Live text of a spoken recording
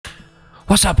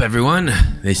What's up, everyone?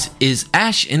 This is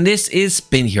Ash and this is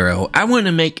Spin Hero. I want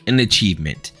to make an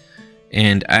achievement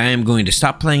and I am going to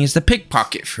stop playing as the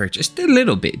pickpocket for just a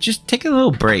little bit. Just take a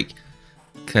little break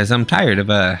because I'm tired of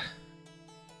the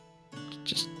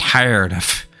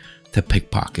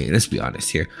pickpocket. Let's be honest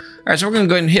here. Alright, so we're going to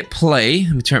go ahead and hit play.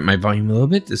 Let me turn up my volume a little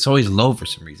bit. It's always low for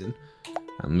some reason.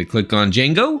 Let me click on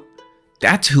Jango.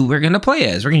 That's who we're going to play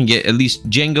as. We're going to get at least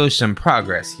Jango some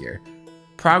progress here.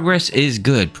 Progress is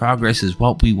good. Progress is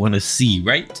what we want to see,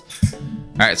 right?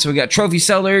 Alright, so we got Trophy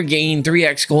Seller, gain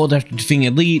 3x gold after defeating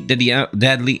Elite,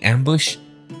 Deadly Ambush.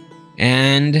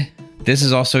 And this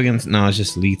is also against, no, it's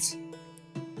just Elites.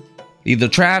 Either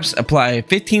traps, apply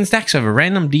 15 stacks of a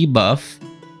random debuff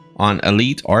on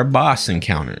Elite or Boss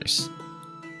encounters.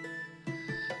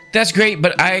 That's great,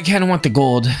 but I kind of want the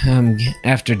gold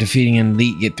after defeating an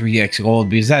Elite, get 3x gold,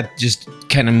 because that just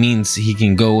kind of means he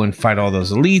can go and fight all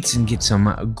those Elites and get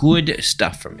some good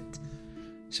stuff from it.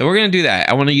 So we're going to do that.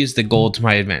 I want to use the gold to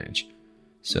my advantage.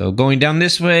 So going down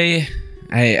this way,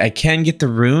 I can get the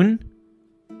rune.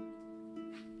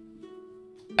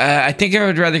 I think I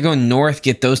would rather go north,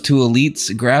 get those two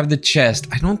Elites, grab the chest.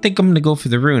 I don't think I'm going to go for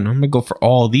the rune. I'm going to go for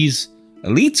all these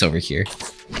Elites over here,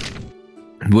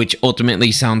 which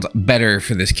ultimately sounds better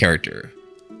for this character.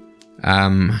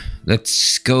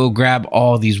 Let's go grab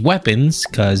all these weapons,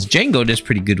 because Jango does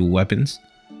pretty good with weapons.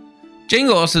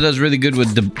 Jango also does really good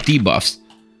with the debuffs.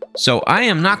 So I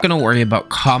am not going to worry about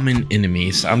common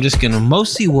enemies. I'm just going to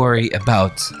mostly worry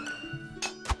about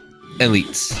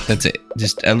Elites. That's it.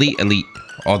 Just elite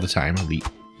all the time. Elite.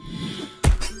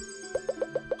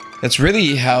 That's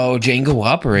really how Jango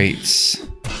operates.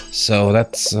 So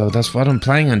that's what I'm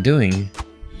planning on doing.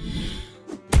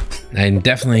 I'm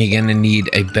definitely gonna need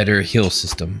a better heal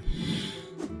system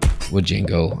with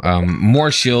Jango.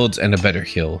 More shields and a better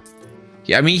heal.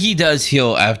 Yeah, I mean, he does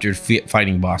heal after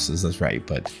fighting bosses, that's right,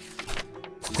 but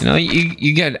you know,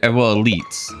 you get, well,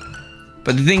 Elites.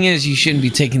 But the thing is, you shouldn't be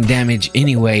taking damage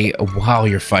anyway while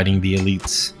you're fighting the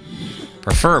Elites,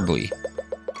 preferably.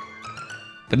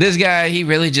 But this guy, he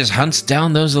really just hunts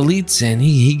down those Elites and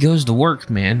he goes to work,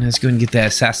 man. Let's go and get that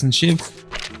assassin shiv.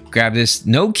 Grab this.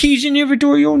 No keys in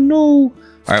inventory. Oh no. All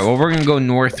right, well, we're gonna go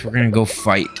north. We're gonna go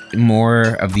fight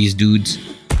more of these dudes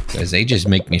because they just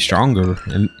make me stronger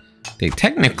and they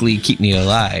technically keep me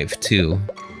alive too.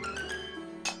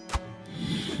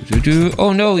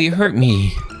 Oh no, you hurt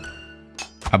me.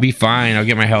 I'll be fine. I'll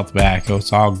get my health back. Oh,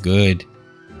 it's all good.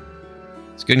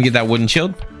 Let's go and get that wooden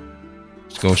shield.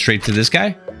 Let's go straight to this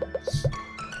guy.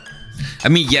 I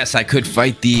mean, yes, I could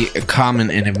fight the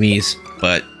common enemies,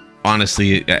 but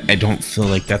honestly, I don't feel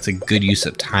like that's a good use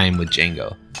of time with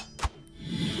Jango.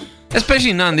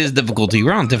 Especially not on this difficulty.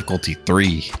 We're on difficulty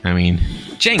 3. I mean,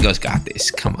 Jango's got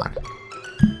this. Come on.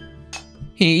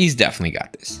 He's definitely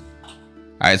got this.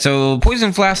 Alright, so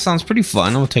Poison Flask sounds pretty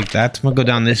fun. I'll take that. I'm gonna go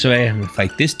down this way. I'm gonna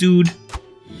fight this dude.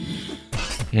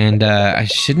 And I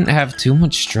shouldn't have too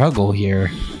much struggle here.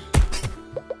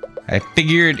 I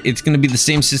figured it's going to be the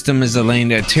same system as the lane.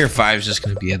 Tier 5 is just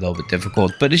going to be a little bit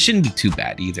difficult, but it shouldn't be too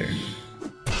bad either.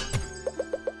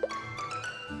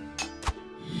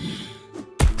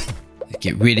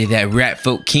 Get rid of that rat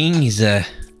folk king. He's a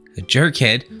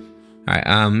jerkhead.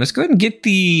 Alright, let's go ahead and get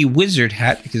the wizard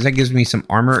hat, because that gives me some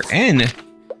armor and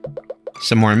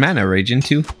some more mana regen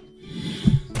too.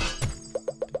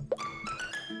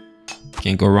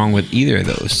 Can't go wrong with either of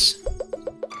those.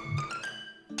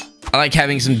 I like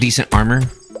having some decent armor.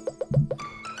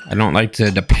 I don't like to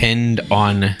depend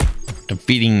on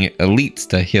defeating Elites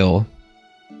to heal.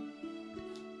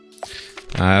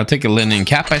 I'll take a linen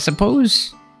cap, I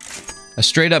suppose. A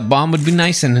straight up bomb would be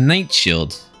nice, and a night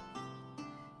shield.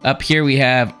 Up here we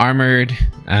have armored.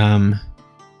 Yeah,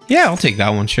 I'll take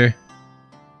that one, sure.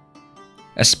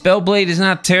 A spell blade is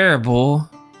not terrible.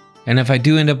 And if I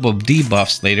do end up with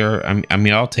debuffs later, I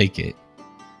mean, I'll take it.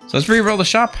 So let's re-roll the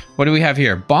shop. What do we have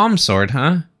here? Bomb sword,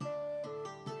 huh?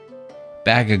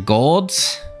 Bag of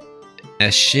golds. A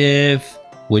shiv.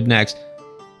 Wooden axe.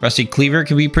 Rusty cleaver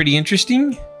could be pretty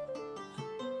interesting.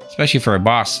 Especially for a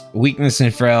boss. Weakness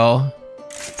and frail.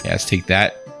 Yeah, let's take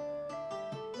that.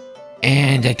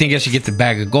 And I think I should get the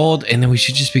bag of gold. And then we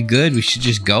should just be good. We should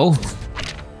just go.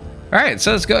 Alright,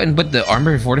 so let's go ahead and put the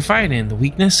armor fortified and the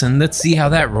weakness. And let's see how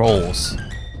that rolls.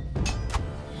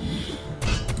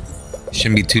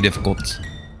 Shouldn't be too difficult.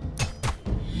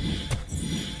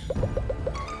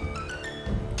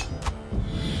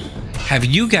 Have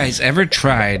you guys ever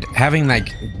tried having like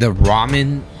the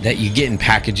ramen that you get in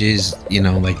packages, you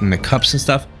know, like in the cups and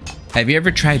stuff? Have you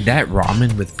ever tried that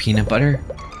ramen with peanut butter?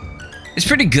 It's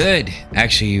pretty good,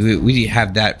 actually. We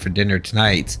have that for dinner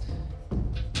tonight.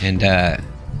 And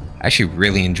I actually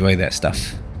really enjoy that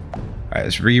stuff. Alright,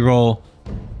 let's reroll.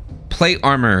 Plate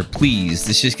armor, please.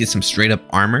 Let's just get some straight up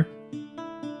armor.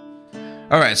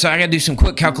 Alright, so I gotta do some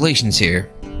quick calculations here.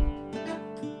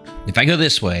 If I go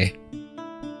this way,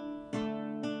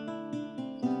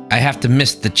 I have to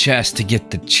miss the chest to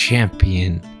get the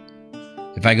champion.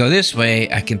 If I go this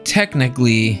way, I can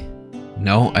technically...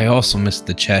 No, I also missed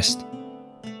the chest.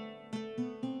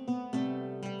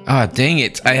 Ah, oh, dang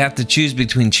it. I have to choose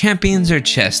between champions or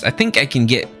chest. I think I can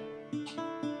get...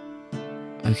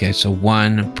 Okay, so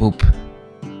one, boop.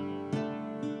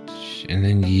 And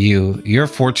then you're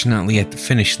fortunately at the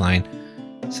finish line.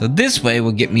 So this way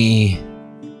will get me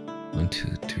 1,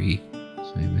 2, 3.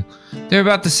 They're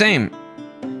about the same.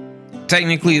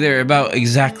 Technically, they're about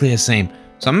exactly the same.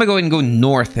 So I'm gonna go ahead and go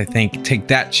north, I think. Take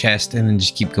that chest and then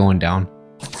just keep going down.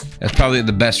 That's probably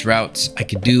the best routes I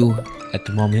could do at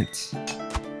the moment.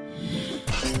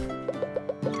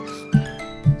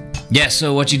 Yeah,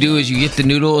 so what you do is you get the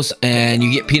noodles and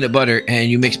you get peanut butter and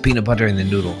you mix peanut butter in the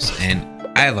noodles. And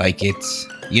I like it.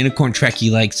 Unicorn Trekkie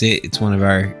likes it. It's one of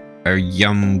our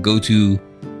yum go-to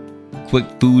quick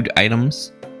food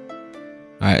items.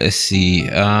 Alright, let's see.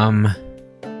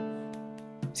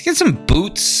 Let's get some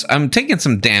boots. I'm taking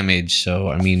some damage, so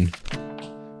I mean,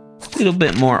 a little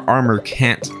bit more armor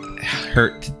can't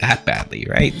hurt that badly,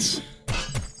 right?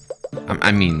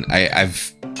 I mean,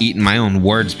 I've eaten my own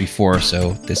words before,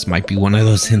 so this might be one of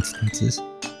those instances.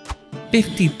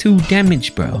 52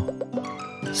 damage, bro.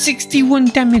 61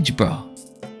 damage, bro.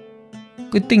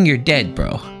 Good thing you're dead,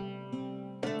 bro.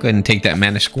 Go ahead and take that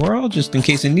mana squirrel just in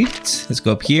case it needs. Let's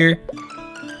go up here.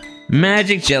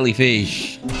 Magic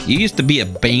jellyfish. You used to be a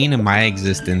bane of my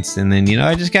existence, and then, you know,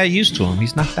 I just got used to him.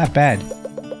 He's not that bad.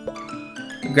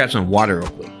 I'll grab some water real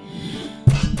quick.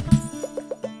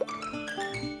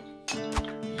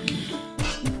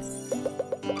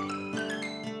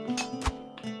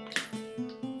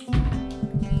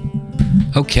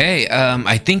 Okay,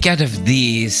 I think out of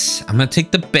these, I'm gonna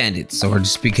take the bandit sword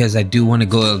just because I do want to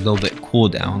go a little bit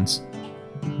cooldowns.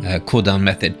 Cooldown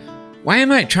method. Why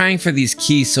am I trying for these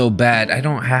keys so bad? I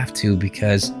don't have to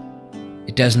because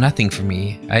it does nothing for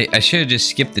me. I should have just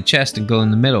skipped the chest and go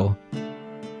in the middle.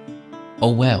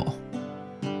 Oh well.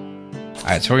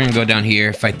 Alright, so we're gonna go down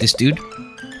here, fight this dude.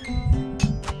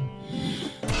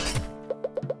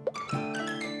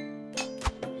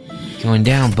 Going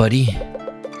down, buddy.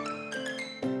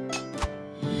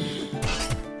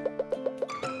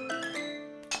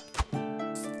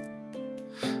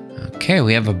 Okay,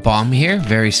 we have a bomb here.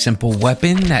 Very simple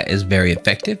weapon that is very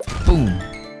effective. Boom.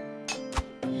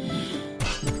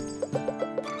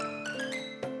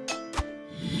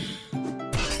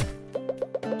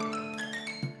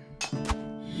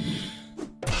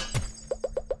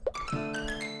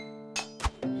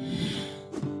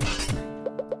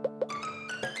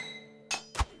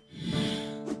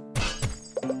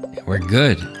 Yeah, we're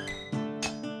good.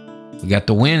 We got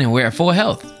the win and we're at full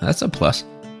health. That's a plus.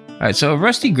 Alright, so a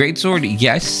rusty greatsword,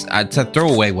 yes, it's a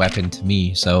throwaway weapon to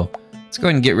me, so let's go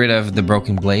ahead and get rid of the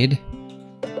broken blade.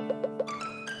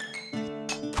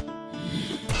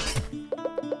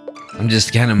 I'm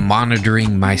just kind of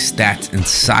monitoring my stats in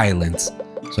silence.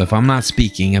 So if I'm not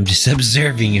speaking, I'm just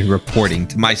observing and reporting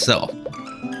to myself.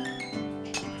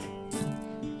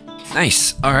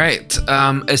 Nice. Alright,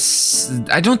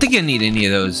 I don't think I need any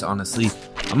of those, honestly.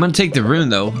 I'm gonna take the rune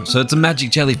though, so it's a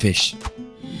magic jellyfish.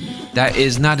 That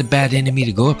is not a bad enemy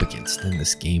to go up against in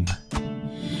this game.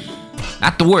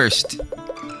 Not the worst.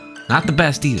 Not the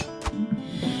best either.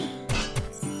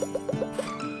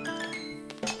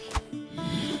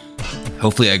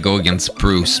 Hopefully I go against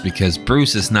Bruce, because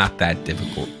Bruce is not that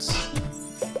difficult.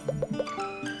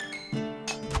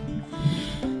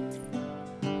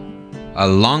 A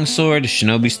longsword,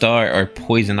 shinobi star, or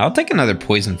poison. I'll take another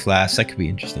poison flask. That could be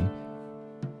interesting.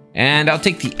 And I'll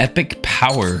take the epic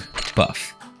power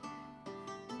buff.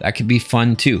 That could be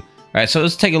fun too. All right, so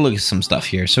let's take a look at some stuff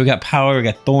here. So we got power, we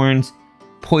got thorns,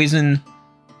 poison.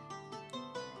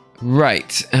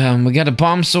 Right, we got a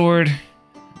bomb sword.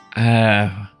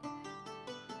 There's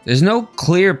no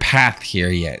clear path here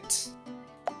yet.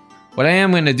 What I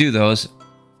am gonna do though is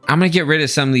I'm gonna get rid of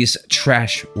some of these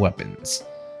trash weapons.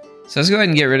 So let's go ahead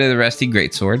and get rid of the rusty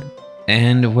greatsword.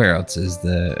 And where else is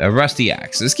a rusty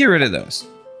axe? Let's get rid of those.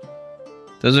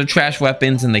 Those are trash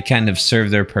weapons and they kind of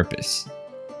serve their purpose.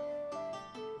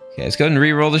 Okay, let's go ahead and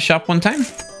re-roll the shop one time.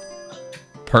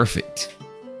 Perfect.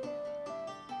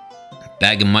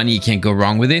 Bag of money, you can't go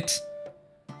wrong with it.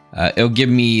 It'll give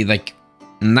me like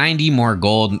 90 more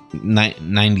gold,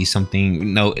 90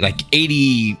 something, no, like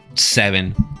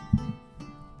 87.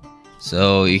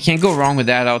 So you can't go wrong with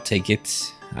that, I'll take it.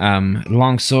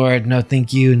 Long sword, no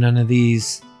thank you, none of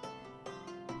these.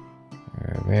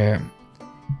 Rare.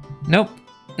 Nope,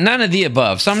 none of the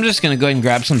above. So I'm just gonna go ahead and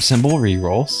grab some symbol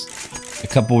rerolls, a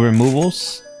couple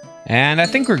removals, and I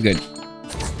think we're good.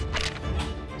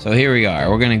 So here we are.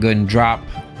 We're gonna go ahead and drop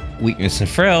weakness and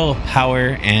frail,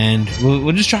 power, and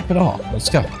we'll just drop it all. Let's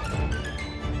go.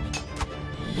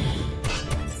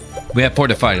 We have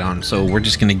fortified on, so we're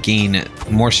just gonna gain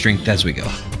more strength as we go.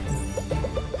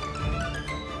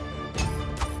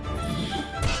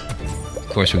 Of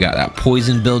course, we got that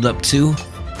poison build up too.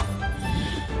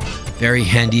 Very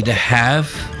handy to have.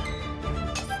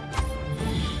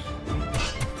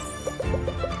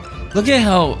 Look at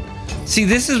how... See,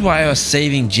 this is why I was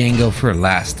saving Jango for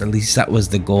last. At least that was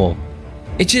the goal.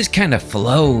 It just kind of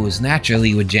flows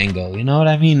naturally with Jango. You know what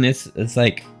I mean? It's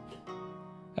like...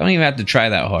 I don't even have to try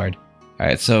that hard.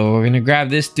 Alright, so we're gonna grab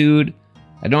this dude.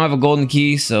 I don't have a golden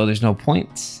key, so there's no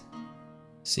points.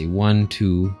 Let's see, 1,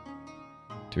 2,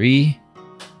 3.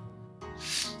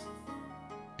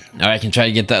 Now I can try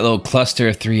to get that little cluster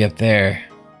of 3 up there.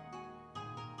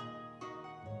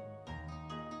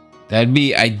 That'd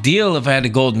be ideal if I had a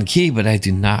golden key, but I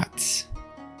do not.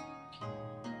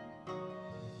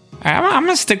 I'm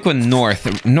gonna stick with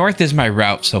north. North is my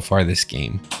route so far this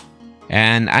game.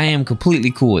 And I am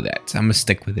completely cool with that. So I'm gonna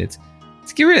stick with it.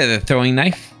 Let's get rid of the throwing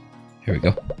knife. Here we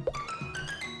go.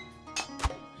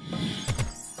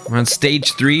 We're on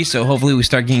stage 3, so hopefully we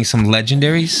start getting some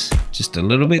legendaries. Just a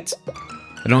little bit.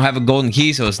 I don't have a golden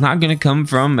key, so it's not gonna come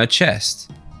from a chest.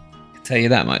 I can tell you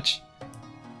that much.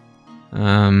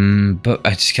 But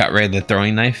I just got rid of the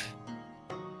throwing knife.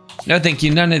 No thank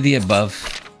you, none of the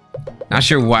above. Not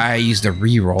sure why I used a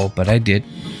reroll, but I did.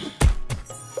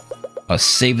 I was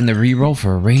saving the reroll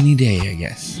for a rainy day, I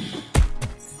guess.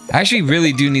 I actually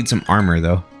really do need some armor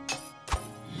though.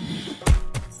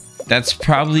 That's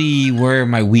probably where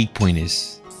my weak point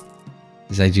is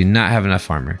I do not have enough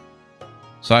armor.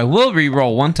 So I will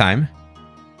reroll 1 time.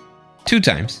 2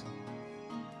 times.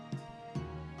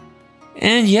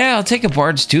 And yeah, I'll take a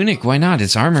bard's tunic. Why not?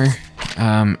 It's armor.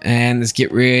 And let's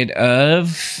get rid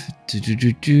of...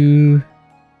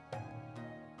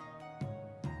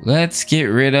 Let's get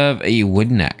rid of a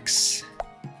wooden axe.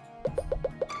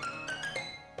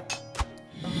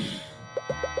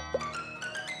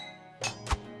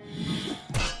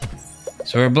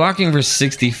 So we're blocking for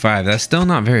 65. That's still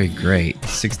not very great.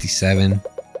 67.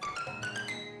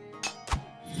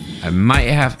 I might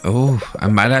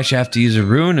actually have to use a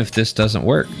rune if this doesn't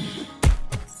work.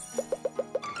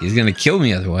 He's gonna kill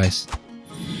me otherwise.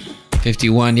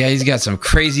 51. Yeah, he's got some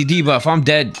crazy debuff. I'm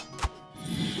dead.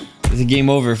 It's a game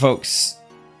over, folks.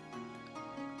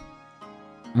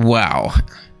 Wow.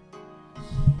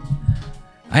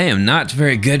 I am not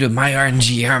very good with my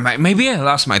RNG. Maybe I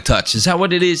lost my touch. Is that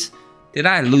what it is? Did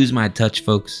I lose my touch,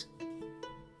 folks?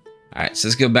 Alright, so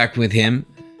let's go back with him.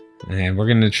 And we're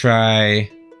gonna try...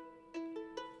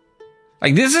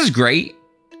 Like, this is great.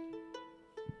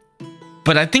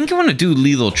 But I think I want to do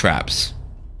lethal traps.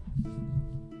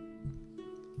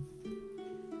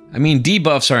 I mean,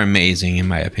 debuffs are amazing, in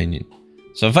my opinion.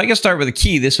 So if I can start with a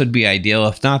key, this would be ideal.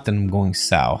 If not, then I'm going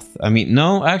south. I mean,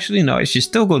 no, actually, no. I should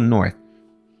still go north.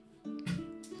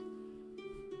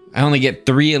 I only get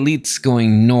 3 elites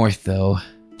going north, though.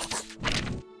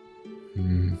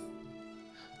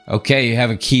 Okay, you have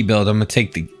a key build. I'm gonna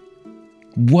take the...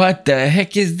 What the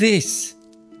heck is this?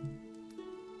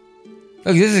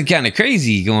 Look, this is kind of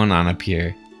crazy going on up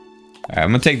here. Alright,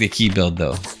 I'm gonna take the key build,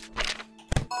 though.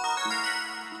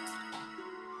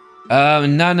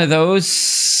 None of those.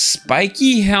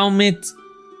 Spiky helmet.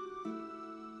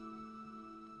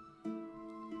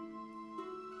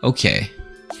 Okay.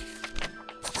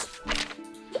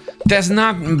 That's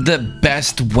not the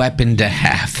best weapon to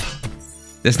have.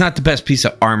 That's not the best piece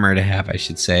of armor to have, I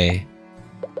should say.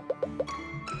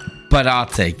 But I'll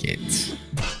take it.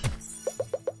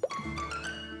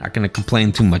 Not gonna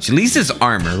complain too much. At least it's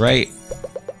armor, right?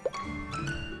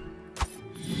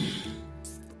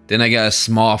 Then I got a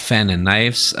small fan of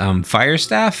knives. Fire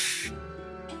staff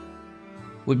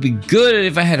would be good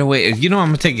if I had a way. You know, I'm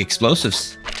gonna take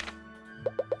explosives.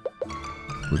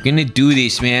 We're gonna do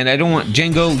this, man. I don't want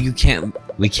Jango.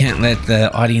 We can't let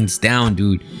the audience down,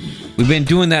 dude. We've been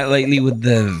doing that lately with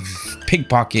the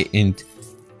pickpocket, and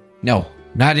no,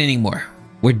 not anymore.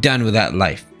 We're done with that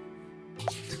life.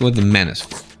 Let's go with the menace.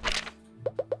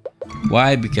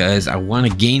 Why? Because I want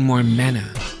to gain more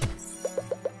mana.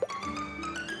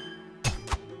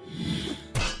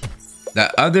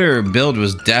 That other build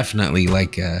was definitely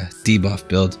like a debuff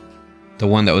build. The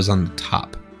one that was on the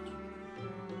top.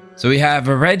 So we have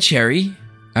a red cherry.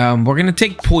 We're going to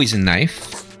take poison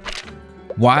knife.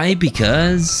 Why?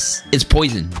 Because it's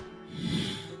poison.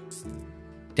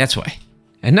 That's why.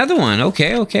 Another one.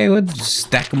 Okay, okay. Let's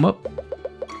stack them up.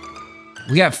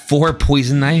 We got 4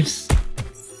 poison knives.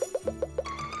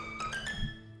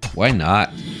 Why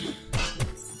not?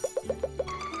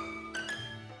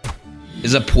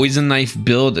 Is a poison knife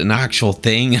build an actual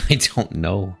thing? I don't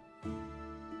know.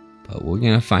 But we're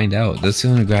gonna find out. Let's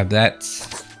go and grab that.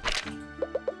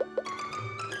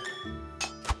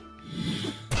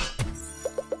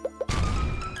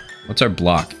 What's our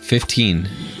block? 15.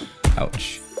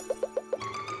 Ouch.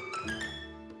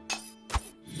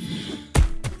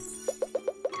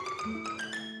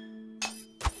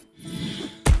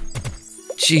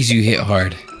 Jeez, you hit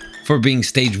hard for being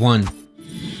stage 1.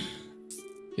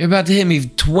 You're about to hit me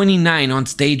 29 on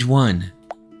stage 1.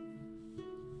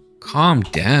 Calm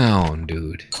down,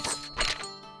 dude.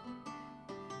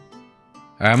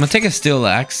 Alright, I'm gonna take a steel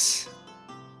axe.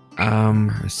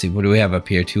 Let's see, what do we have up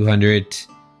here? 200.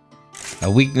 A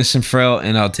weakness and frail,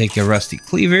 and I'll take a rusty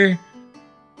cleaver.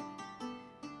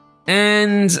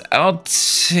 And I'll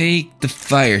take the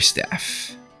fire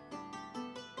staff.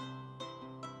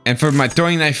 And for my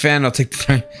throwing knife fan, I'll take the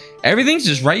throwing... Everything's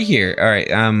just right here.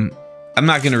 Alright, I'm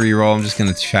not gonna reroll. I'm just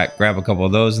gonna grab a couple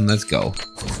of those and let's go.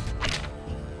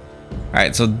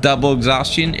 Alright, so double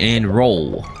exhaustion and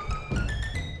roll.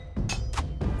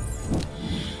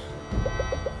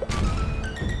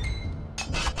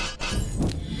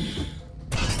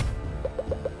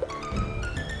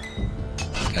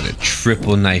 Got a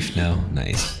triple knife now.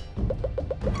 Nice.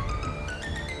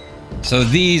 So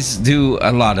these do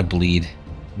a lot of bleed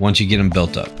once you get them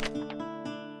built up.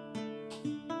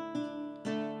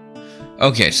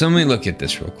 Okay, so let me look at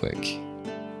this real quick.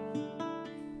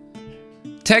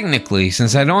 Technically,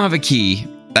 since I don't have a key,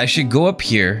 I should go up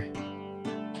here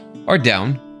or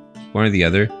down, one or the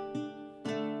other.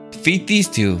 Defeat these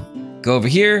two. Go over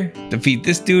here, defeat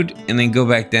this dude, and then go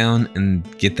back down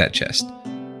and get that chest.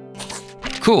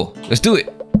 Cool, let's do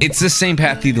it. It's the same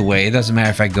path either way. It doesn't matter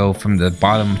if I go from the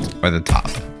bottom or the top.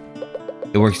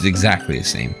 It works exactly the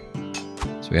same.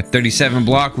 So we got 37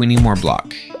 block. We need more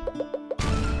block.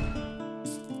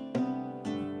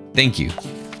 Thank you.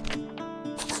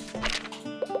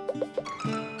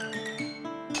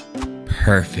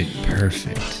 Perfect,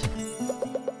 perfect.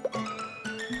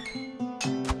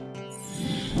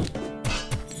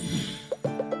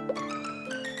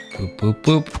 Boop, boop,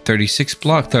 boop. 36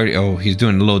 block, 30. Oh, he's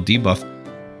doing a little debuff.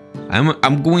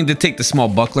 I'm going to take the small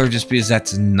buckler just because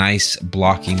that's a nice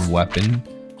blocking weapon.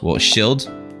 Well, shield.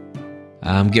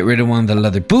 Get rid of one of the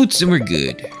leather boots and we're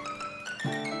good.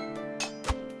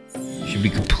 Should be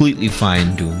completely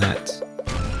fine doing that.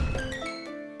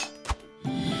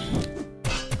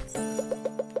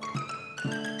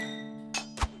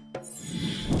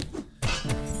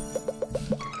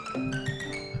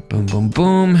 Boom, boom,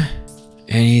 boom.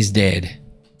 And he's dead.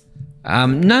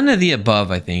 None of the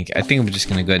above, I think. I think I'm just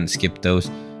gonna go ahead and skip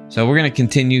those. So we're gonna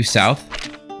continue south.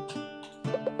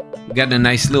 We got a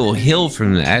nice little hill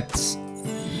from that.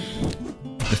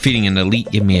 Defeating an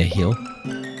elite give me a hill.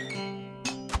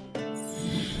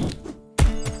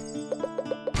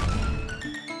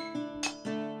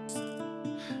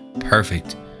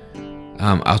 Perfect.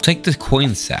 I'll take the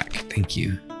coin sack. Thank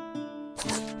you.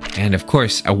 And of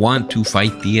course, I want to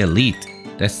fight the elite.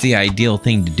 That's the ideal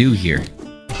thing to do here.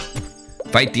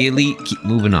 Fight the elite, keep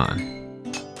moving on.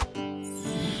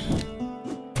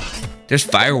 There's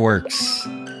fireworks.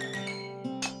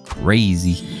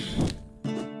 Crazy.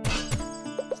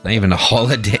 It's not even a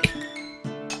holiday.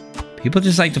 People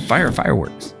just like to fire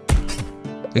fireworks.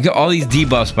 Look at all these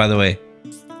debuffs, by the way.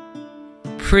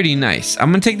 Pretty nice.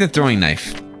 I'm gonna take the throwing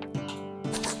knife.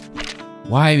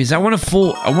 Why? Because I want a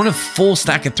full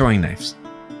stack of throwing knives.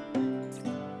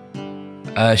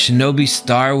 Shinobi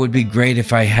Star would be great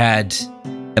if I had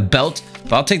a belt,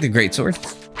 but I'll take the greatsword.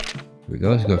 Here we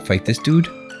go. Let's go fight this dude.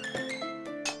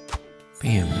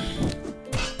 Bam.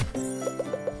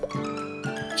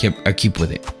 I keep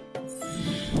with it.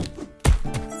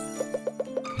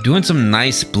 Doing some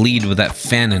nice bleed with that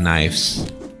fan of knives.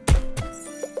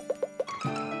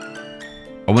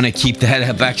 I want to keep that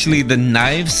up. Actually, the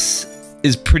knives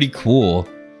is pretty cool.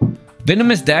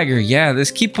 Venomous dagger. Yeah,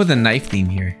 let's keep with a knife theme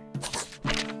here.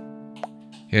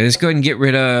 Here, let's go ahead and get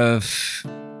rid of...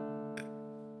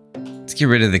 Let's get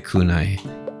rid of the kunai.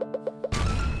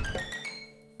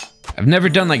 I've never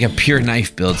done like a pure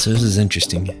knife build, so this is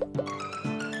interesting.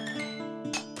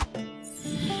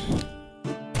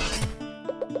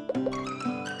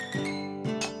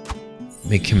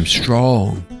 Make him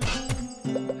strong.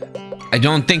 I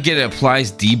don't think it applies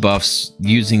debuffs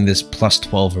using this plus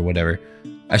 12 or whatever.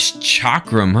 A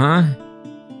chakram, huh?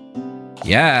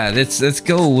 Yeah, let's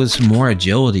go with some more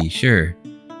agility. Sure.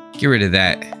 Get rid of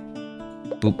that.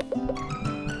 Boop.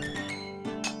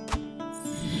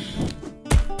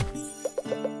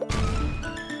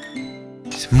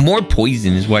 More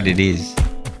poison is what it is.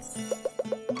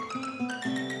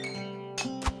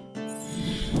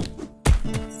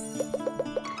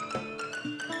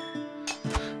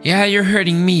 Yeah, you're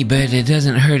hurting me, but it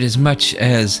doesn't hurt as much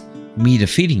as me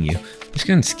defeating you. I'm just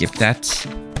gonna skip that.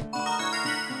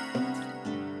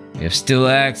 We have Steel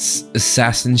Axe,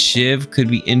 Assassin Shiv could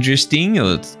be interesting.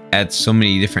 It'll add so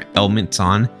many different elements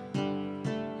on.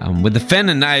 With the Fan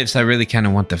of Knives, I really kind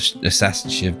of want the Assassin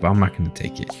Shiv, but I'm not gonna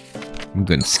take it. I'm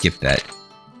going to skip that.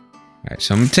 Alright,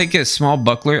 so I'm going to take a small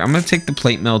buckler. I'm going to take the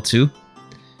plate mail too.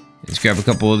 Let's grab a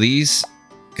couple of these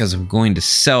because I'm going to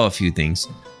sell a few things.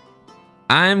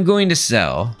 I'm going to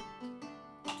sell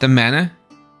the mana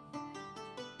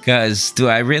because do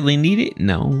I really need it?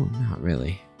 No, not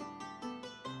really.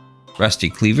 Rusty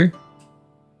Cleaver.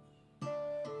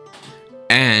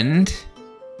 And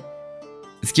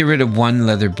let's get rid of one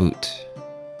leather boot.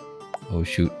 Oh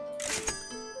shoot.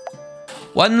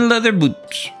 One leather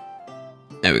boot.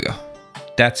 There we go.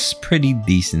 That's pretty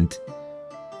decent.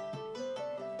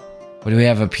 What do we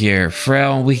have up here?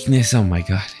 Frail weakness. Oh my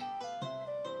god.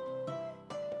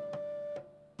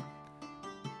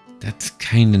 That's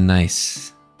kind of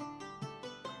nice.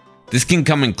 This can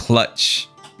come in clutch.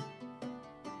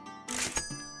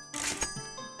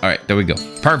 Alright, there we go.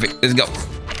 Perfect. Let's go.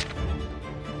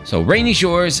 So, Rainy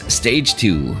Shores, Stage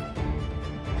 2.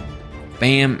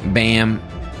 Bam, bam.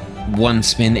 One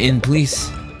spin in,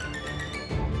 please.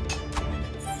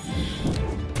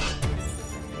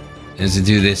 As to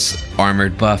do this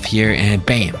armored buff here, and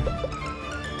bam.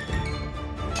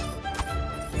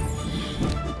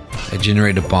 I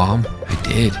generate a bomb. I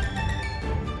did.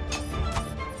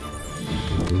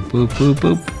 Boop, boop, boop,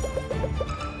 boop,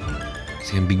 boop.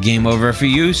 It's gonna be game over for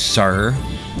you, sir.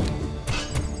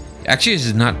 Actually, this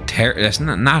is that's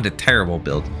not a terrible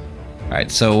build. All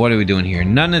right, so what are we doing here?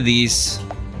 None of these.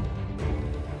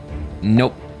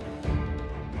 Nope.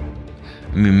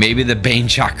 I mean, maybe the Bane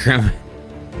Chakram.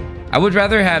 I would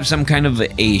rather have some kind of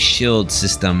a shield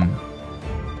system.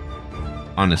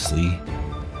 Honestly.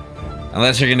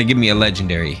 Unless you're gonna give me a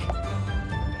legendary.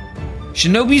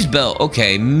 Shinobi's Belt.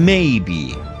 Okay,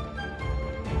 maybe.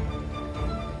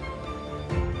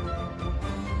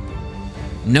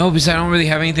 No, because I don't really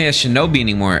have anything as Shinobi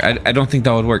anymore. I don't think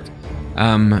that would work.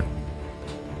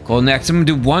 Golden Axe. I'm gonna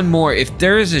do one more. If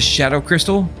there is a Shadow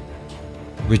Crystal...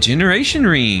 Regeneration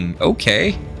Ring.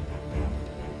 Okay.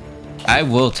 I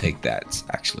will take that,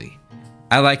 actually.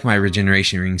 I like my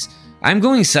regeneration rings. I'm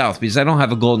going south because I don't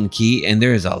have a golden key and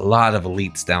there is a lot of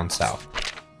elites down south,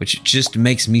 which just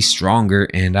makes me stronger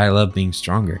and I love being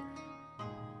stronger.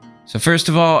 So first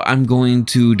of all, I'm going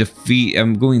to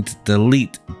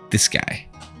delete this guy.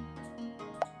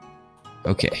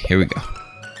 Okay, here we go.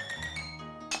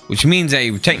 Which means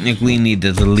I technically need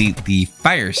to delete the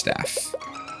Fire Staff.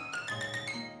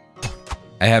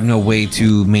 I have no way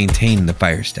to maintain the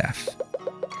Fire Staff.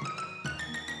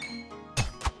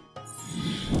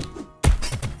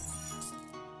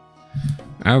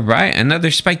 Alright,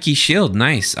 another spiky shield.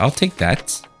 Nice. I'll take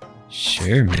that.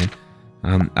 Sure, man.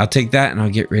 I'll take that and I'll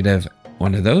get rid of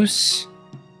one of those.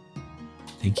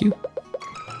 Thank you.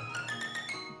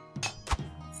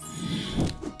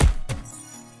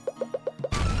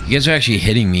 You guys are actually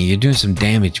hitting me. You're doing some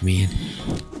damage, man.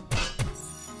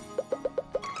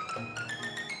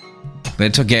 But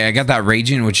it's okay. I got that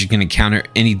Raging, which is going to counter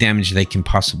any damage they can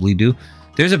possibly do.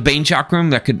 There's a Bane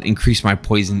Chakram that could increase my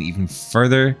poison even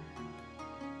further.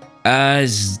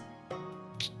 As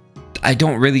I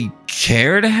don't really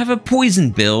care to have a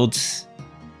poison build.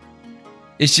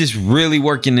 It's just really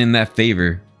working in that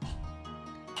favor.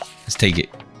 Let's take it.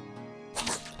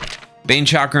 Bane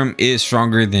Chakram is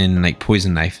stronger than like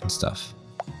Poison Knife and stuff.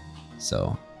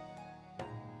 So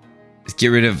let's get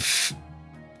rid of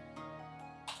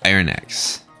Iron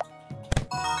Axe.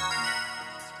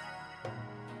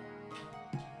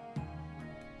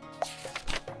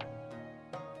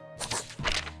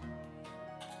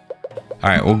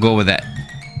 Alright, we'll go with that.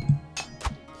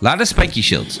 A lot of spiky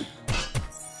shields.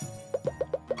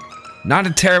 Not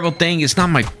a terrible thing. It's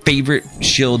not my favorite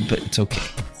shield, but it's okay.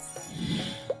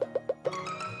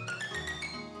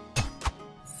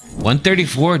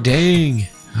 134, dang.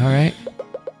 Alright.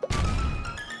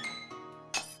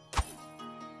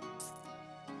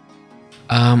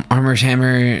 Armor's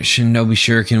Hammer, Shinobi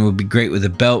Shuriken would be great with a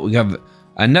belt. We have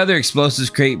another explosives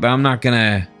crate, but I'm not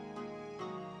gonna...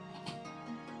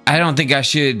 I don't think I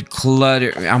should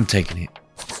clutter... I'm taking it.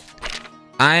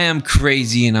 I am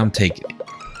crazy and I'm taking it.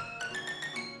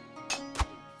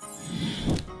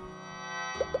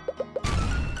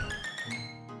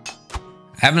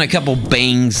 Having a couple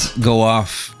bangs go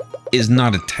off is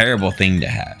not a terrible thing to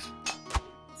have.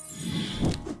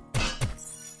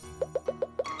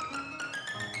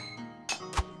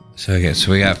 So okay,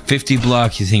 so we got 50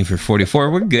 block. He's hitting for 44.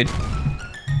 We're good.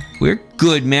 We're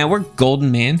good, man. We're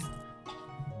golden, man.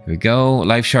 Here we go.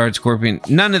 Life shard, scorpion.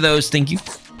 None of those. Thank you.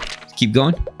 Let's keep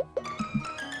going.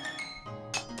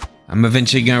 I'm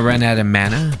eventually gonna run out of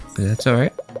mana, but that's all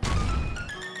right.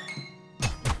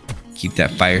 Keep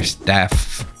that fire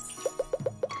staff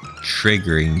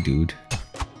triggering, dude.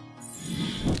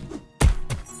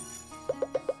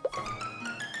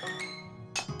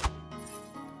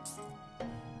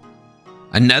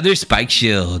 Another spike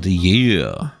shield,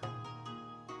 yeah.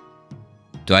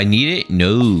 Do I need it?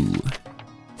 No.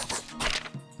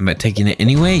 Am I taking it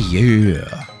anyway?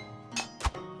 Yeah.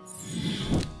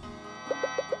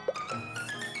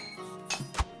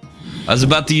 I was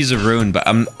about to use a rune, but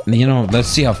you know, let's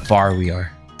see how far we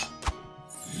are.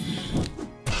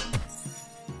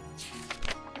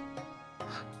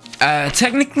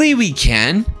 Technically we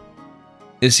can.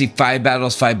 Let's see, 5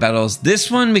 battles, 5 battles.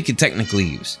 This one we could technically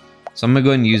use. So I'm gonna go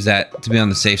ahead and use that to be on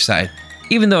the safe side.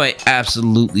 Even though I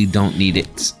absolutely don't need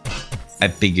it. I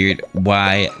figured,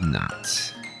 why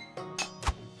not?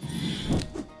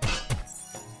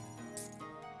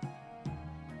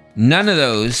 None of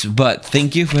those, but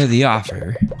thank you for the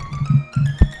offer.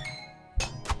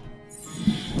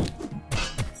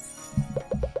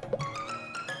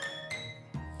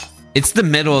 It's the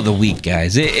middle of the week,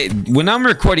 guys. When I'm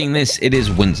recording this, it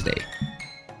is Wednesday.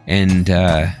 And,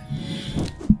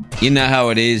 you know how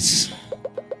it is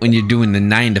when you're doing the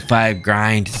 9 to 5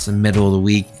 grind. It's the middle of the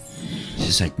week. It's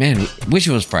just like, man, wish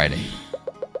it was Friday.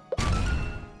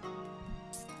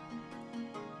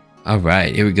 All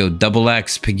right, here we go. Double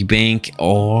X, piggy bank,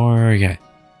 or yeah.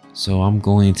 So I'm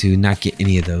going to not get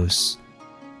any of those.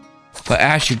 But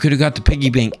Ash, you could have got the piggy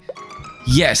bank.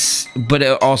 Yes, but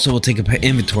it also will take up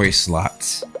inventory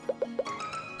slots,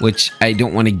 which I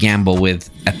don't want to gamble with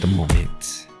at the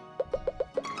moment.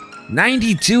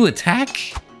 92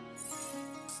 attack?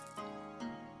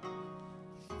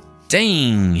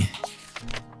 Dang.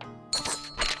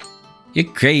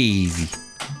 You're crazy.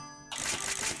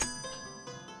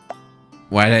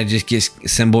 Why did I just get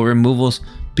symbol removals?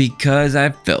 Because I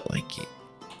felt like it.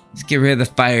 Let's get rid of the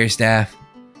fire staff.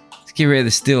 Let's get rid of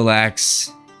the steel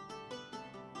axe.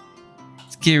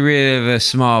 Let's get rid of a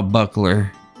small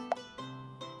buckler.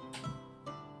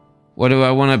 What do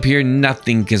I want up here?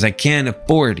 Nothing, because I can't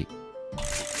afford it.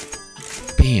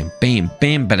 Bam, bam,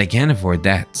 bam, but I can afford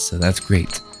that, so that's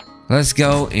great. Let's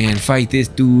go and fight this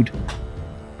dude.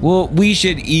 Well, we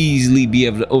should easily be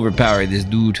able to overpower this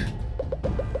dude.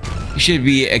 It should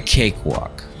be a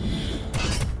cakewalk.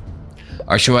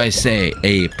 Or should I say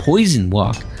a poison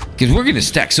walk? Because we're going to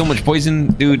stack so much poison,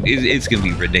 dude, it's going to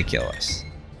be ridiculous.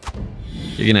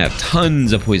 You're going to have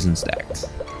tons of poison stacked.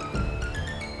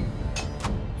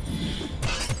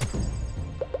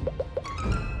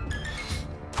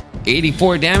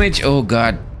 $84 damage? Oh,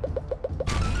 God.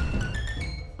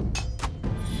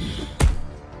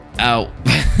 Ow.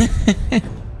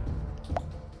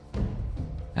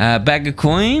 Bag of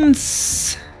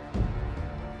coins.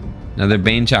 Another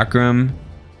Bane Chakram.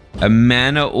 A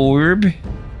mana orb.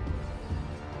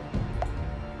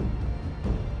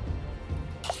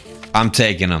 I'm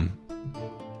taking them.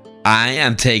 I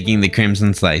am taking the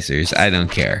Crimson Slicers. I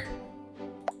don't care.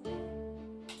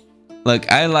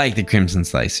 Look, I like the Crimson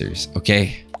Slicers,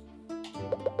 okay?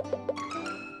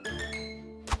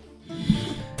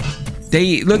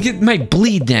 Look at my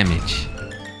bleed damage.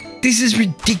 This is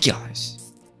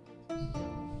ridiculous.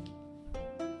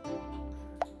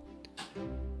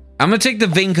 I'm gonna take the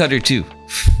vein cutter too.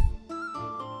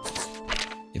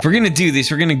 If we're gonna do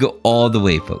this, we're gonna go all the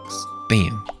way, folks.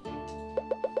 Bam.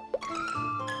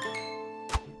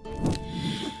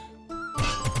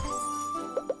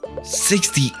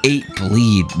 $68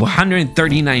 bleed,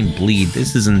 139 bleed.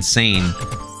 This is insane.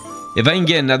 If I can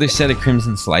get another set of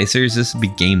Crimson Slicers, this would be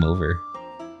game over.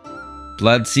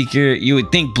 Bloodseeker, you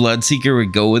would think Bloodseeker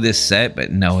would go with this set,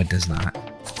 but no, it does not.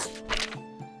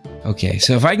 Okay,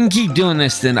 so if I can keep doing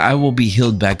this, then I will be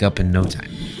healed back up in no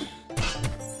time.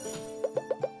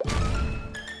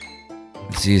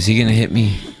 Let's see, is he gonna hit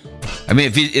me? I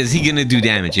mean, is he gonna do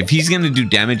damage? If he's gonna do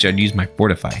damage, I'd use my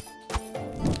Fortify.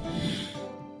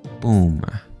 Boom.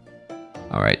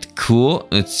 All right, cool.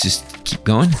 Let's just keep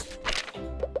going.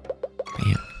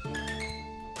 Bam.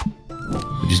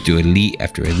 We'll just do elite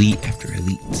after elite after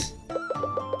elite.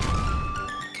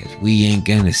 Because we ain't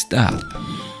gonna stop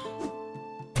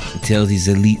until these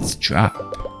elites drop.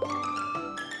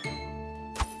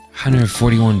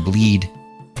 141 bleed.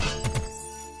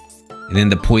 And then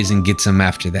the poison gets him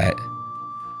after that.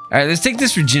 Alright, let's take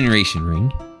this regeneration ring.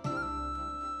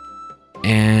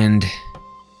 And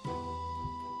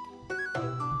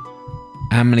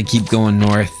I'm gonna keep going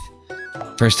north.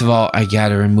 First of all, I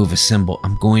gotta remove a symbol.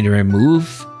 I'm going to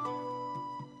remove...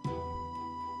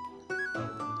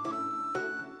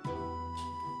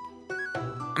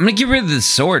 I'm gonna get rid of the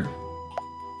sword.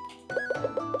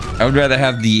 I would rather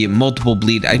have the multiple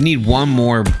bleed. I need one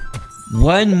more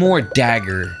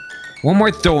dagger. One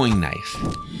more throwing knife.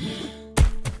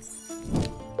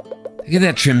 Look at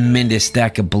that tremendous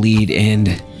stack of bleed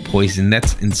and poison.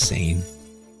 That's insane.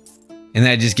 And then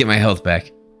I just get my health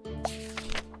back.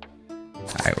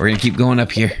 Alright, we're gonna keep going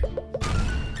up here.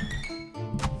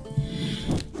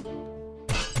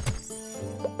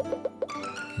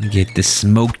 Gonna get the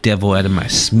smoke devil out of my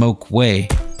smoke way.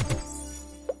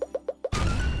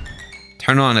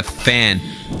 Turn on a fan.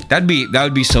 That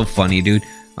would be so funny, dude.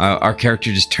 Our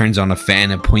character just turns on a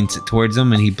fan and points it towards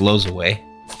him and he blows away.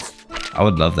 I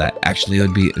would love that. Actually, it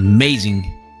would be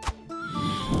amazing.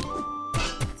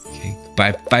 Okay,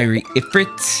 goodbye, fiery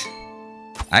ifrit.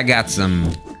 I got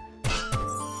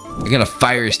a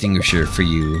fire extinguisher for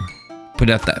you. Put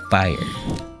out that fire.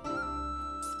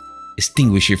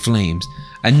 Extinguish your flames.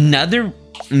 Another?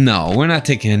 No, we're not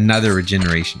taking another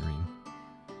regeneration ring.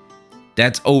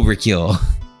 That's overkill.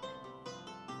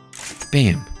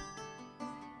 Bam.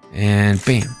 And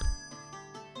bam.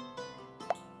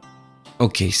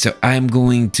 Okay, so I'm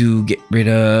going to get rid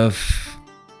of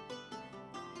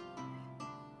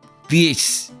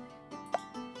this.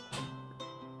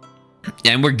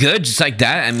 And we're good, just like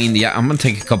that. I mean, yeah, I'm gonna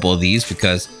take a couple of these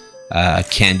because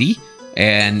candy.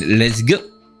 And let's go.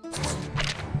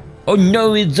 Oh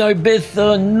no, it's our Beth.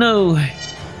 Oh no.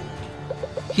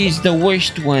 He's the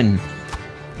worst one.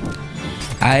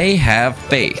 I have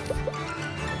faith.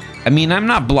 I mean, I'm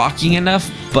not blocking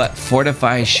enough, but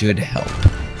Fortify should help.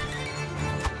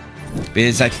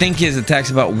 Because I think his attack's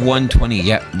about 120.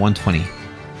 Yep, 120.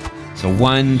 So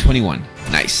 121.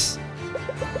 Nice.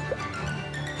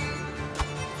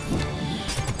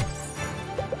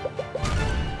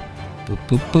 Boop,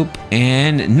 boop, boop.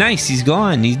 And nice, he's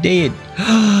gone. He's dead.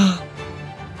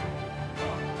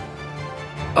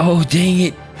 Oh, dang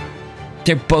it.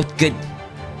 They're both good.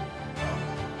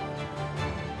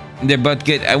 They're both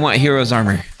good. I want hero's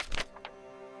armor.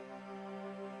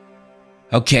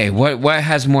 Okay, what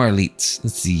has more elites?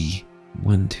 Let's see.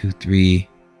 1, 2, 3.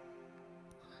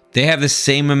 They have the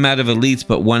same amount of elites,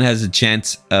 but one has a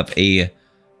chance of a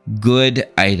good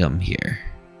item here.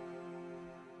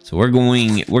 So we're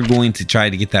going to try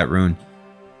to get that rune.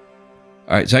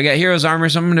 All right, so I got hero's armor,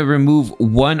 so I'm going to remove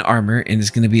one armor, and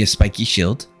it's going to be a spiky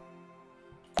shield.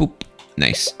 Boop.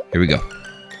 Nice. Here we go.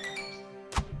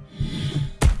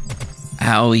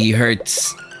 Ow, he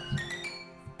hurts.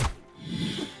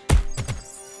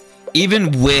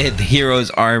 Even with hero's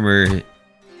armor,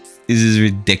 this is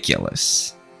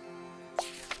ridiculous.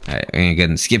 Alright, we're gonna go ahead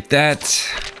and skip that.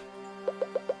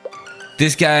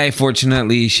 This guy,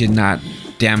 fortunately, should not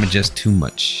damage us too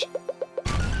much.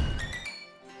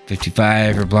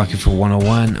 55, we're blocking for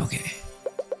 101. Okay.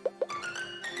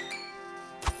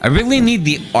 I really need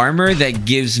the armor that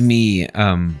gives me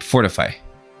Fortify.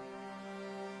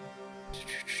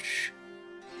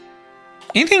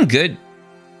 Anything good?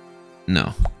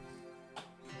 No.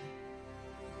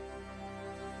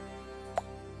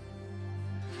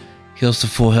 Heals to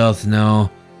full health? No.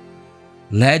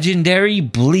 Legendary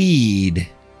bleed.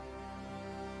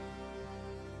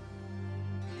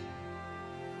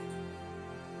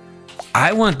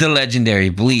 I want the legendary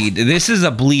bleed. This is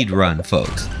a bleed run,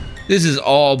 folks. This is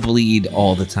all bleed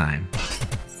all the time.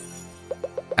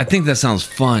 I think that sounds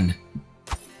fun.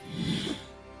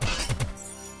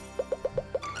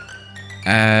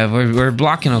 We're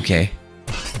blocking okay.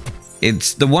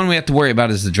 It's the one we have to worry about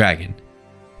is the dragon.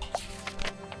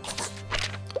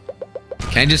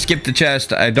 Can I just skip the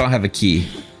chest? I don't have a key.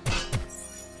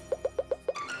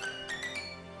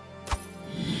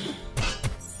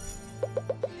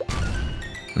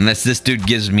 Unless this dude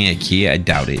gives me a key, I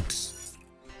doubt it.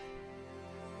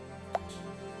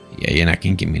 Yeah, you're not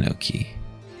gonna give me no key.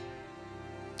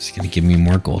 Just gonna give me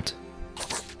more gold.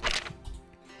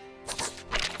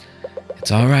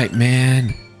 It's alright,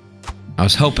 man. I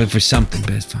was hoping for something,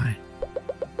 but it's fine.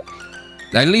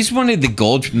 I at least wanted the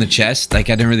gold from the chest. Like,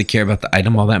 I didn't really care about the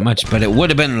item all that much, but it would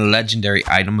have been a legendary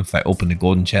item if I opened a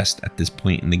golden chest at this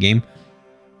point in the game.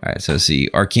 Alright, so let's see.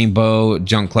 Arcane bow,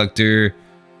 junk collector.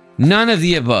 None of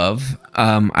the above.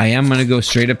 I am going to go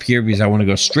straight up here because I want to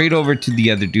go straight over to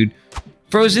the other dude.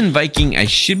 Frozen Viking, I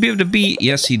should be able to beat.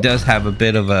 Yes, he does have a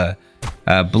bit of a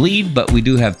bleed, but we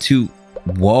do have two.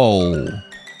 Whoa.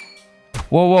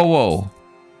 Whoa, whoa, whoa.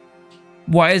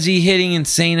 Why is he hitting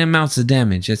insane amounts of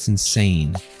damage? That's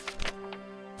insane.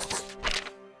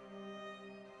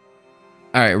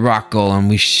 Alright, rock golem.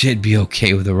 We should be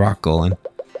okay with the rock golem.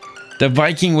 The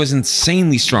Viking was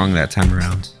insanely strong that time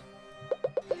around.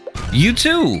 You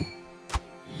too!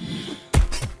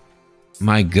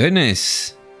 My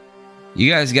goodness.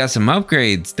 You guys got some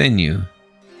upgrades, didn't you?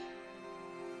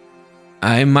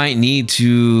 I might need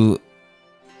to...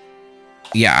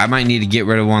 Yeah, I might need to get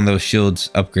rid of one of those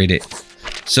shields, upgrade it.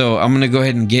 So I'm gonna go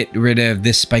ahead and get rid of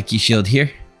this spiky shield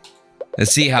here.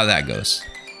 Let's see how that goes.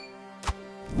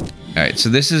 Alright, so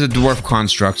this is a dwarf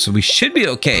construct, so we should be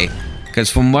okay. Because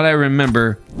from what I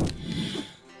remember,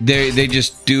 they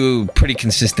just do pretty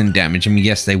consistent damage. I mean,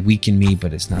 yes, they weaken me,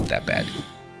 but it's not that bad.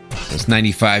 So it's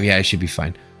 95, yeah, I should be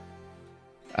fine.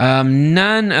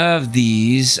 None of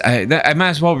these... I might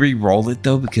as well re-roll it,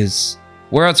 though, because...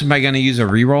 Where else am I going to use a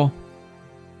re-roll?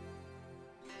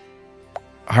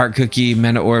 Heart cookie,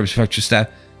 mana orb, spectral staff.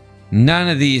 None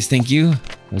of these, thank you.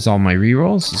 That's all my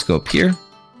re-rolls. Let's go up here.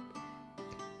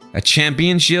 A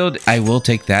champion shield, I will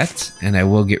take that. And I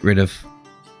will get rid of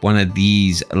one of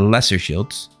these lesser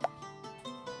shields.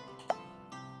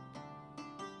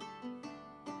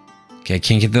 Okay, I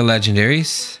can't get the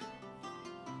legendaries.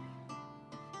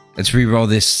 Let's re-roll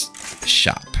this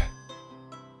shop.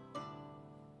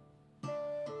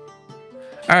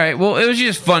 Alright, well, it was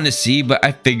just fun to see, but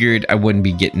I figured I wouldn't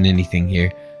be getting anything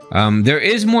here. There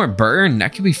is more burn.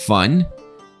 That could be fun.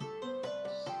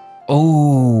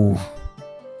 Oh.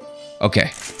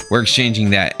 Okay, we're exchanging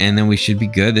that, and then we should be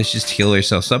good. Let's just heal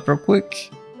ourselves up real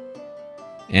quick.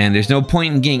 And there's no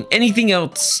point in getting anything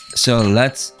else, so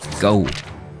let's go.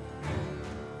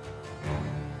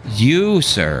 You,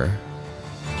 sir,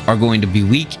 are going to be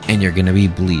weak, and you're going to be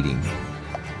bleeding.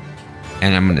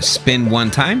 And I'm going to spin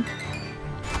one time.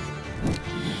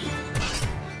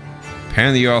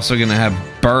 Apparently, you're also going to have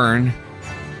burn.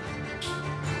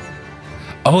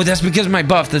 Oh, that's because of my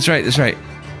buff. That's right. That's right.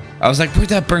 I was like, where'd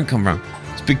that burn come from?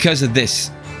 It's because of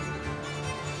this.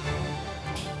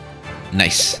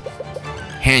 Nice.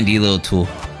 Handy little tool.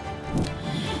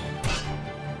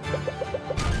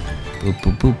 Boop,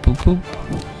 boop, boop, boop, boop.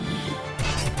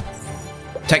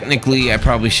 Technically, I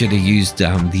probably should have used the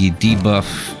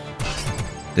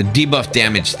debuff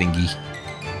damage thingy.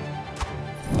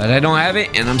 But I don't have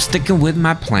it, and I'm sticking with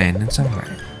my plan. That's alright.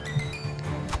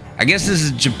 I guess this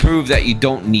is to prove that you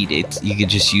don't need it. You could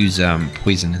just use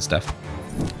poison and stuff.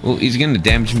 Well, he's gonna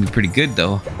damage me pretty good,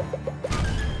 though.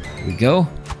 Here we go.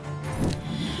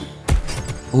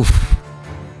 Oof.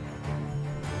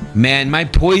 Man, my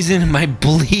poison and my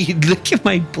bleed. Look at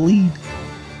my bleed.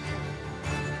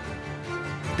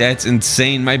 That's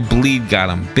insane. My bleed got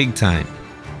him big time.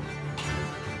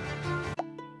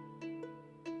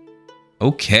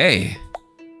 Okay.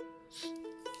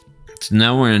 So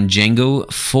now we're on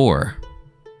Jango 4.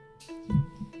 I'm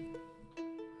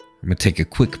gonna take a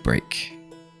quick break.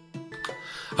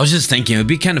 I was just thinking it would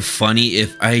be kind of funny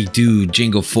if I do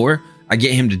Jango 4. I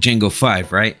get him to Jango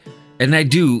 5, right? And I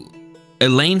do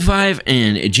Elaine 5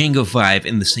 and Jango 5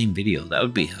 in the same video. That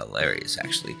would be hilarious,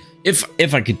 actually. If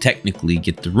I could technically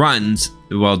get the runs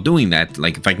while doing that.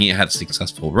 Like, if I can have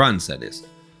successful runs, that is.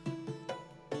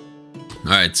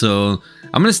 Alright, so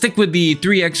I'm going to stick with the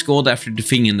 3x gold after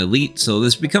defeating an elite. So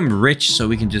let's become rich so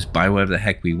we can just buy whatever the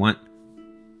heck we want.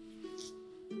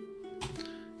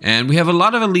 And we have a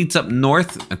lot of elites up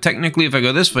north. Technically, if I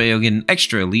go this way, I'll get an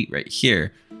extra elite right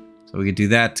here. So we could do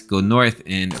that, go north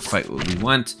and fight what we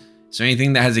want. Is there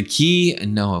anything that has a key?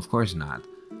 No, of course not.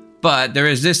 But there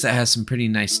is this that has some pretty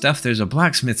nice stuff. There's a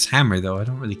blacksmith's hammer, though. I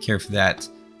don't really care for that.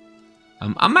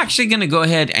 I'm actually going to go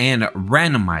ahead and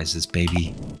randomize this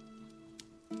baby.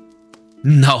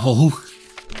 No.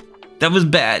 That was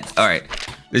bad. All right.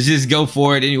 Let's just go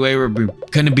for it anyway. We're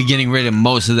going to be getting rid of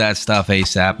most of that stuff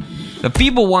ASAP. The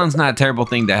feeble one's not a terrible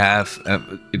thing to have.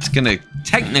 It's going to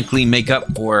technically make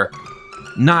up for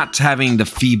not having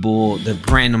the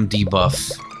random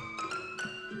debuff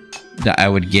that I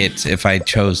would get if I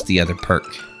chose the other perk,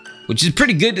 which is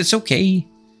pretty good. It's okay.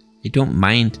 I don't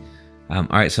mind. All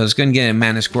right, so I was going to get a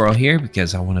mana squirrel here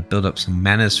because I want to build up some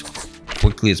mana as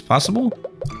quickly as possible.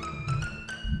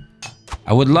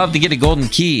 I would love to get a golden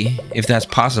key if that's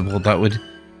possible. That would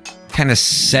kind of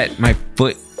set my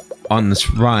foot on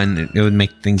this run. It would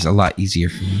make things a lot easier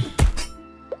for me.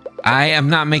 I am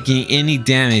not making any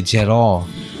damage at all.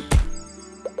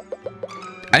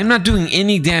 I'm not doing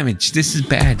any damage. This is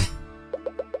bad.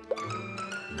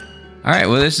 Alright,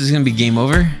 well, this is going to be game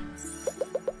over.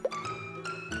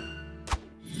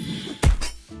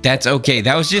 That's okay.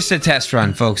 That was just a test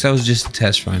run, folks. That was just a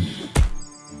test run.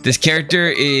 This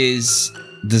character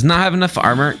does not have enough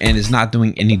armor and is not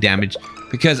doing any damage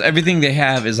because everything they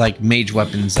have is like mage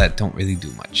weapons that don't really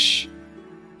do much.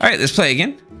 All right, let's play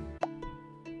again.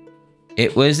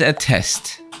 It was a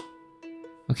test.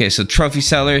 Okay, so trophy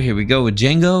seller. Here we go with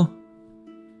Jango.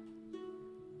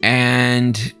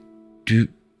 And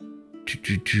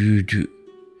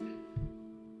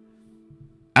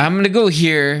I'm gonna go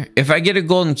here. If I get a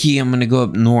golden key, I'm gonna go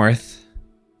up north.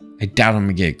 I doubt I'm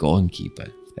gonna get a golden key,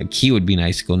 but a key would be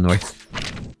nice to go north.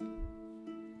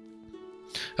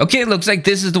 Okay, looks like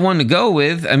this is the one to go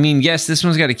with. I mean, yes, this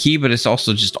one's got a key, but it's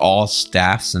also just all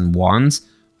staffs and wands,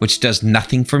 which does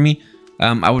nothing for me.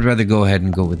 I would rather go ahead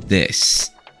and go with this.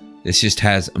 This just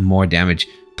has more damage.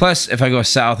 Plus, if I go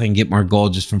south, I can get more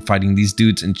gold just from fighting these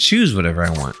dudes and choose whatever I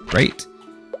want, right?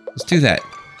 Let's do that.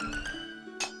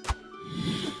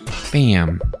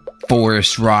 Bam.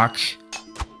 Forest rock.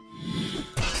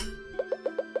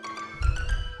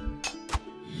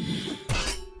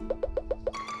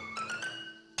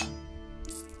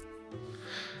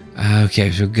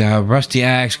 Okay, so we got rusty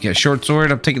axe, we got short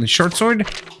sword. I'm taking the short sword.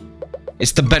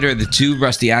 It's the better of the two.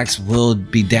 Rusty axe will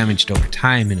be damaged over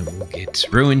time and it will get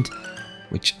ruined,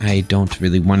 which I don't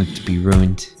really want it to be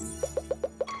ruined.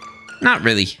 Not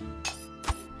really.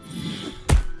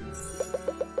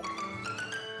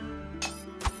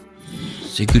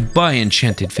 Say goodbye,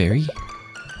 enchanted fairy.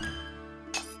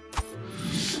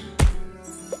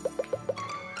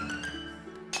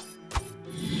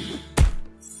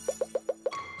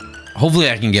 Hopefully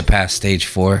I can get past stage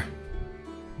 4.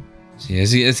 So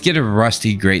yeah, let's get a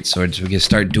rusty greatsword so we can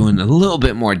start doing a little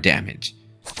bit more damage.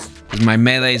 Because my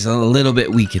melee is a little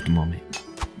bit weak at the moment.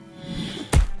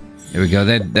 There we go.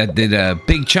 That did a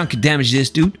big chunk of damage to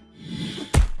this dude.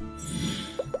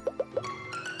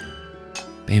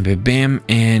 Bam, bam, bam.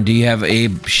 And do you have a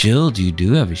shield? You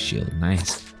do have a shield.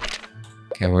 Nice.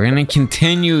 Okay, we're going to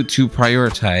continue to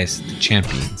prioritize the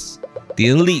champions. The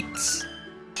elites.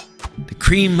 The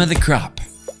cream of the crop.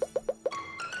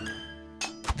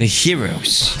 The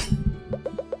heroes.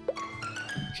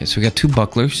 Okay, so we got 2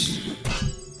 bucklers,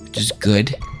 which is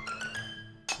good.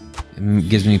 It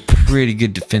gives me pretty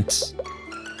good defense.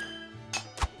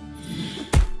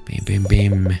 Bam, bam,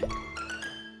 bam.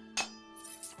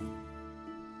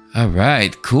 All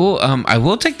right, cool. I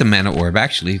will take the mana orb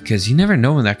actually, because you never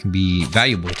know when that can be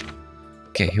valuable.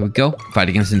 Okay, here we go. Fight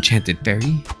against enchanted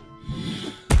fairy.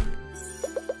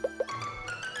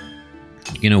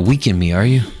 You're gonna weaken me, are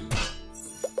you?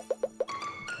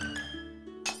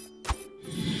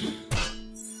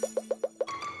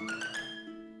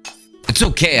 It's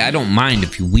okay, I don't mind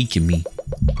if you weaken me.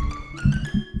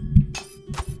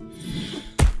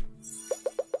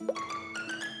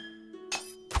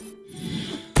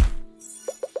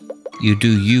 You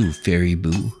do you, fairy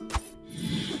boo.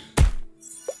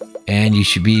 And you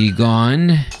should be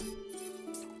gone.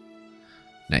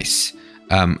 Nice.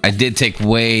 I did take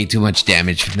way too much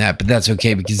damage from that, but that's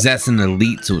okay because that's an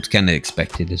elite, so it's kind of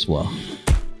expected as well.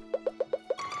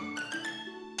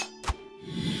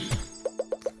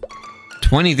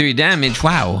 $23 damage,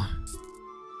 wow.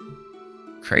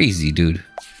 Crazy, dude.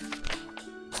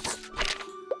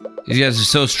 These guys are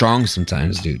so strong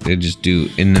sometimes, dude. They just do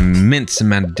an immense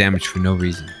amount of damage for no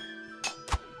reason.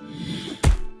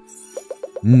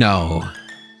 No.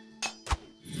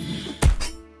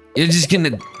 You're just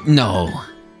gonna... No.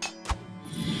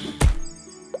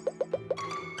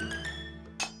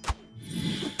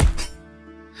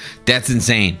 That's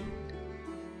insane.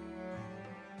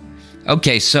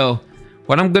 Okay, so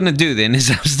what I'm gonna do then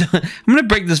is I'm gonna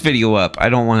break this video up. I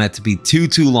don't want it to be too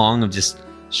long of just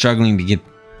struggling to get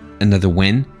another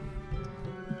win.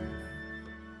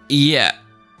 Yeah,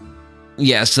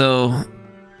 so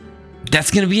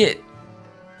that's gonna be it.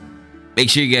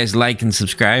 Make sure you guys like and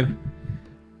subscribe.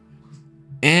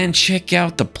 And check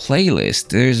out the playlist.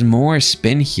 There's more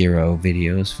Spin Hero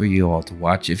videos for you all to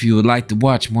watch. If you would like to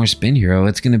watch more Spin Hero,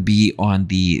 it's going to be on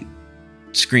the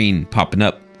screen popping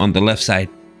up on the left side.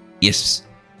 Yes.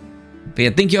 But yeah,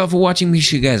 thank you all for watching. Make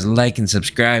sure you guys like and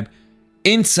subscribe.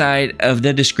 Inside of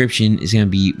the description is going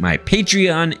to be my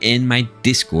Patreon and my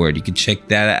Discord. You can check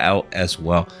that out as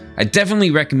well. I definitely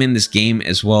recommend this game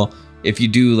as well if you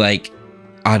do like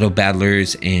auto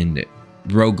battlers and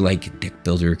roguelike deck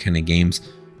builder kind of games.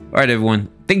 Alright everyone,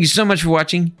 thank you so much for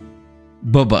watching.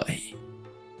 Bye bye.